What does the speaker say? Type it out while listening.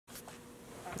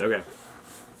Okay.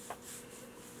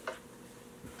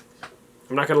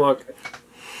 I'm not gonna look.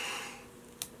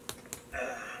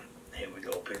 Here we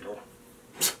go, people.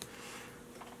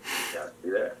 Gotta see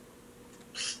that.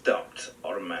 Stumped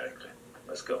automatically.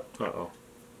 Let's go. Uh-oh.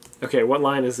 Okay, what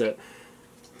line is it?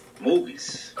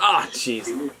 Movies. Ah, jeez.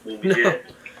 Movie, No. yeah.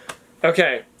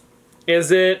 Okay.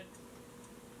 Is it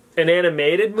an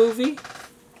animated movie?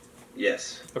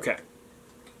 Yes. Okay.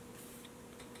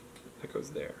 That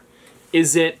goes there.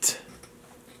 Is it...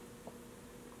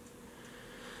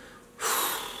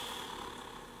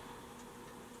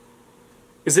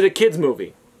 Is it a kid's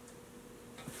movie?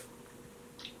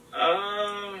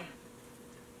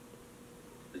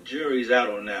 The jury's out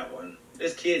on that one.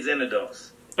 It's kids and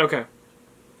adults. Okay.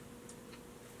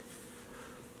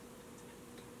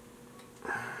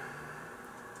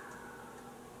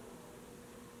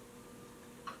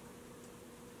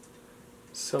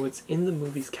 So it's in the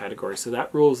movies category. So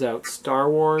that rules out Star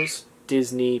Wars,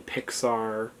 Disney,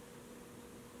 Pixar,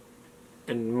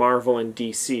 and Marvel and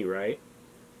DC, right?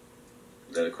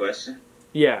 Is that a question?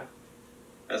 Yeah.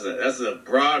 That's a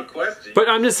broad question. But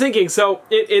I'm just thinking, so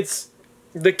it's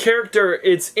the character,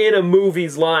 it's in a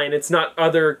movie's line. It's not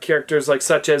other characters like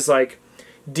such as like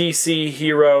DC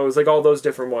heroes, like all those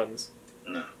different ones.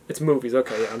 No. It's movies.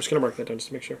 Okay, yeah, I'm just going to mark that down just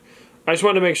to make sure. I just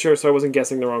wanted to make sure so I wasn't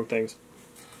guessing the wrong things.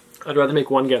 I'd rather make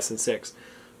one guess than six.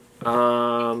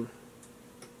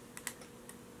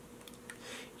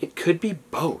 It could be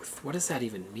both. What does that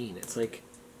even mean? It's like...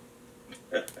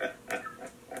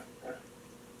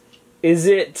 Is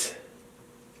it...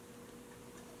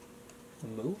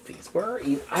 Movies? Where are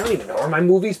you? I don't even know where my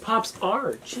movies pops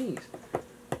are. Jeez.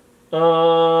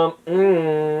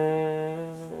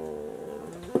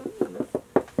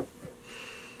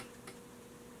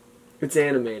 It's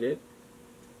animated.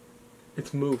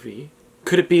 It's movie.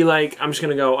 Could it be like, I'm just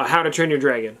going to go, How to Train Your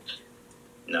Dragon?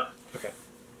 No. Okay.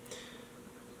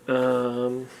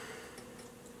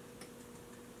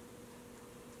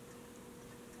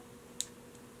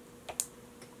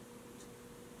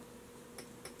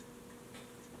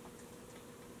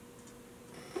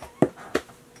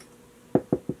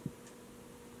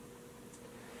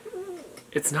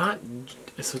 It's not,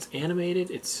 so it's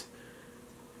animated, it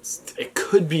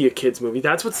could be a kid's movie.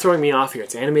 That's what's throwing me off here.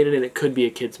 It's animated and it could be a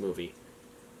kid's movie.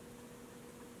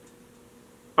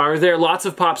 Are there lots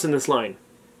of pops in this line?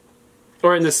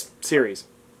 Or in this series?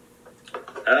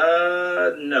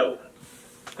 No.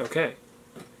 Okay.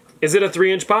 Is it a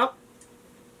 3-inch pop?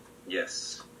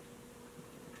 Yes.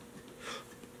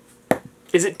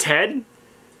 Is it Ted?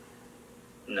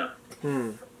 No.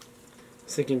 I was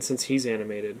thinking since he's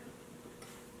animated.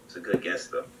 It's a good guess,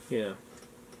 though. Yeah.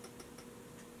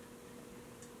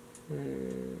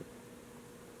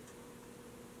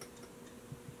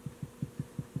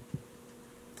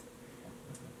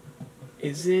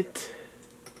 Is it...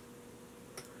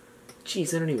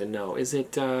 Jeez, I don't even know. Is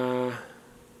it, I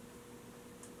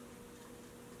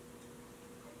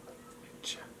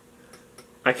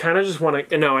kind of just want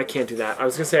to... No, I can't do that. I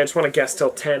was going to say I just want to guess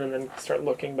till 10 and then start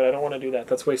looking, but I don't want to do that.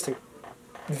 That's wasting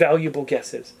valuable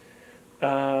guesses.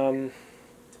 Valuable,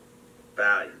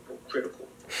 critical.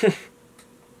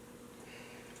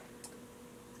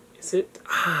 Is it...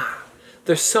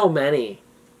 there's so many.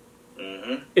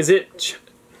 Mm-hmm. Is it...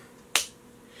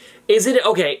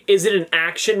 Okay, is it an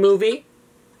action movie?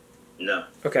 No.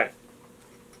 Okay.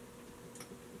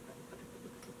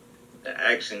 An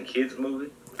action kids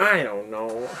movie? I don't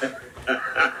know.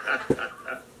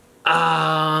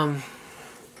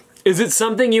 Is it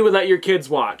something you would let your kids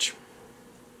watch?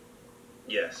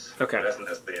 Yes. Okay. That's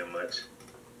not saying much.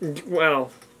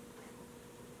 Well,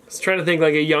 I was trying to think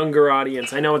like a younger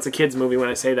audience. I know it's a kids movie when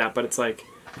I say that, but it's like,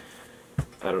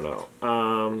 I don't know.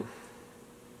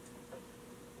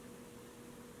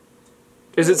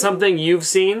 Is it something you've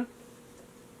seen?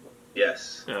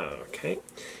 Yes. Okay.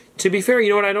 To be fair, you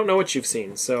know what? I don't know what you've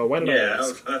seen, so why did I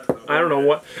ask? I don't know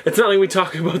what... It's not like we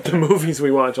talk about the movies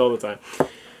we watch all the time.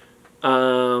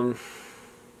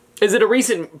 Is it a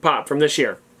recent pop from this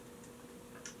year?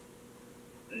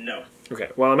 No. Okay,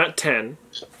 well, I'm at 10,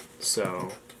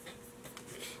 so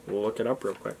we'll look it up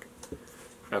real quick.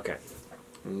 Okay.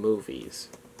 Movies.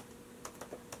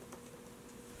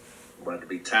 Want to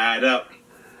be tied up.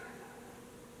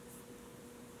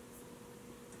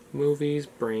 Movies,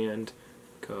 brand,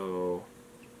 go,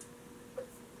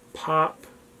 pop,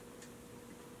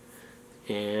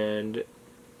 and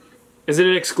is it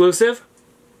an exclusive?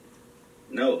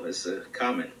 No, it's a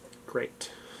common.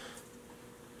 Great.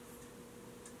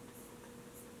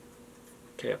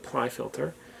 Okay, apply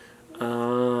filter.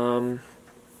 So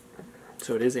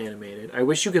it is animated. I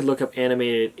wish you could look up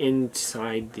animated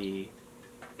inside the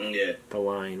Yeah. the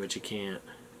line, but you can't.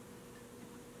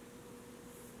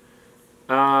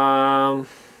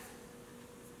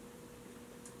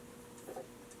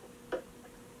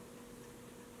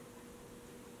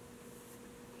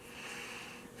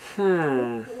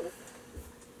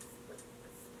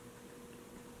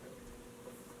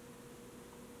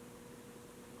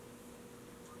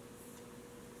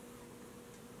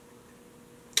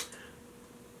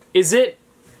 Is it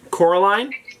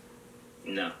Coraline?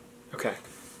 No. Okay.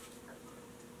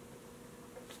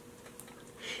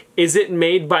 Is it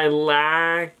made by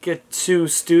Lakitu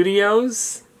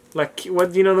Studios? Like,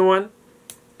 what, do you know the one?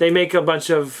 They make a bunch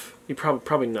of... You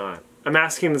probably not. I'm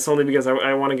asking this only because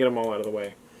I want to get them all out of the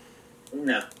way.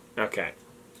 No. Okay.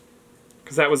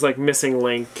 Because that was like Missing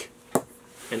Link.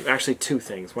 And actually two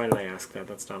things. Why did I ask that?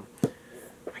 That's dumb.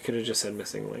 I could have just said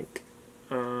Missing Link.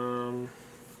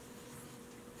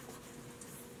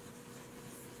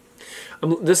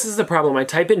 This is the problem. I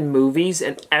type in movies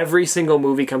and every single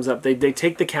movie comes up. They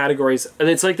take the categories. And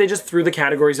it's like they just threw the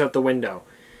categories out the window.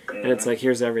 And it's like,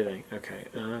 here's everything. Okay.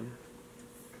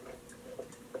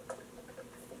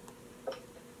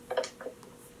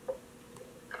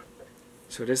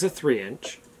 So it is a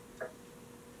 3-inch.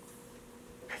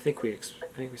 I think we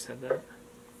said that.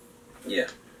 Yeah.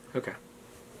 Okay.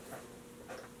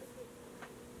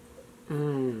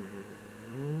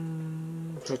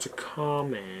 So it's a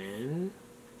common.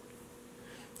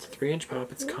 It's a 3-inch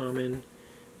pop. It's common.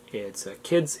 It's a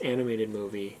kids animated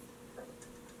movie.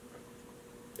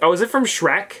 Oh, is it from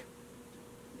Shrek?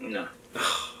 No.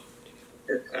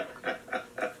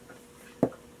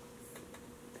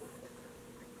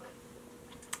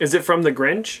 Is it from The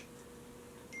Grinch?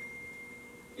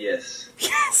 Yes.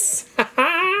 Yes!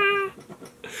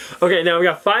 Okay, now we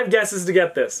got 5 guesses to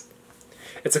get this.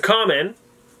 It's a common.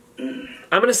 I'm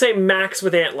going to say Max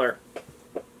with Antler.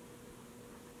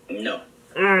 No.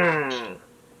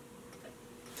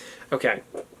 Okay.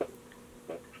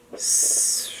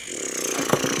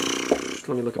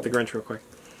 Let me look up The Grinch real quick.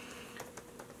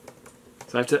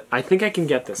 So I think I can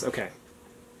get this. Okay.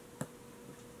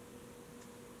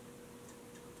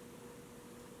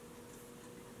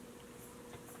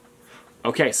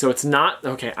 Okay, so it's not...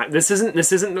 Okay, this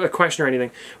isn't a question or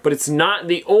anything, but it's not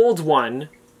the old one,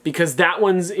 because that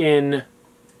one's in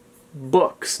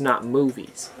books, not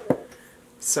movies.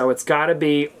 So it's got to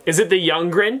be... Is it the Young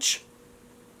Grinch?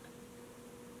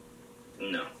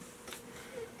 No.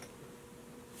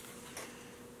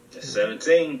 It's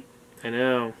 17. I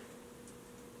know.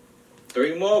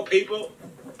 3 more, people.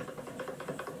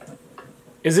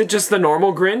 Is it just the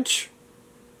normal Grinch?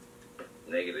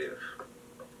 Negative.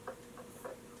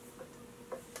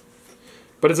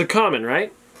 But it's a common,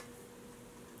 right?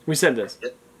 We said this.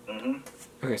 Yep.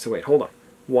 Mm-hmm. Okay, so wait, hold on.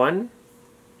 1,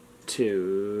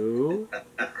 2...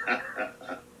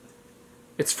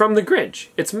 It's from The Grinch.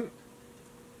 It's...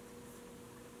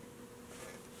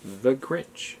 The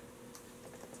Grinch.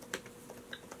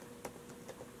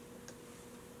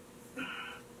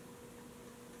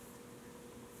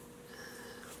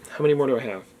 How many more do I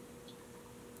have?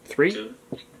 3? 2.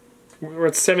 We're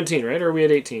at 17, right? Or are we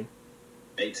at 18?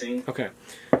 18. Okay.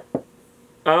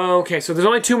 Okay, so there's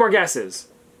only 2 more guesses.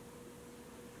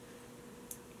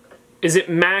 Is it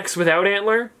Max without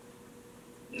Antler?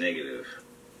 Negative.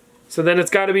 So then it's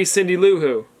got to be Cindy Lou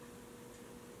Who.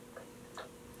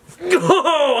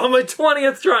 Oh, on my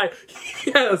 20th try.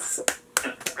 Yes.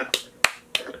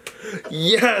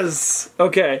 Yes.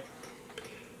 Okay.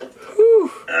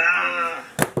 Whew.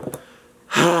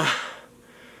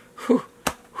 Whew.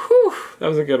 Whew. That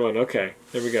was a good one. Okay,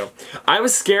 there we go. I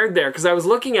was scared there because I was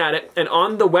looking at it, and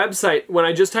on the website, when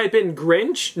I just type in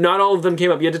Grinch, not all of them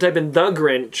came up. You had to type in The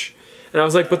Grinch. And I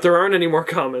was like, but there aren't any more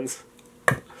commons.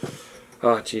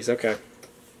 Oh, jeez, okay.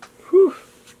 Whew.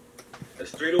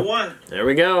 It's 3-1. There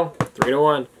we go.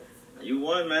 3-1. You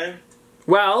won, man.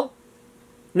 Well,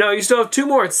 no, you still have 2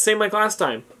 more. It's the same like last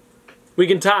time. We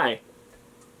can tie.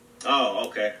 Oh,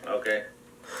 okay, okay.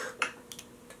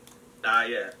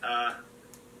 Yeah.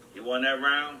 You won that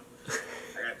round.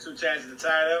 I got 2 chances to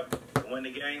tie it up, win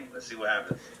the game. Let's see what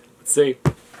happens. Let's see.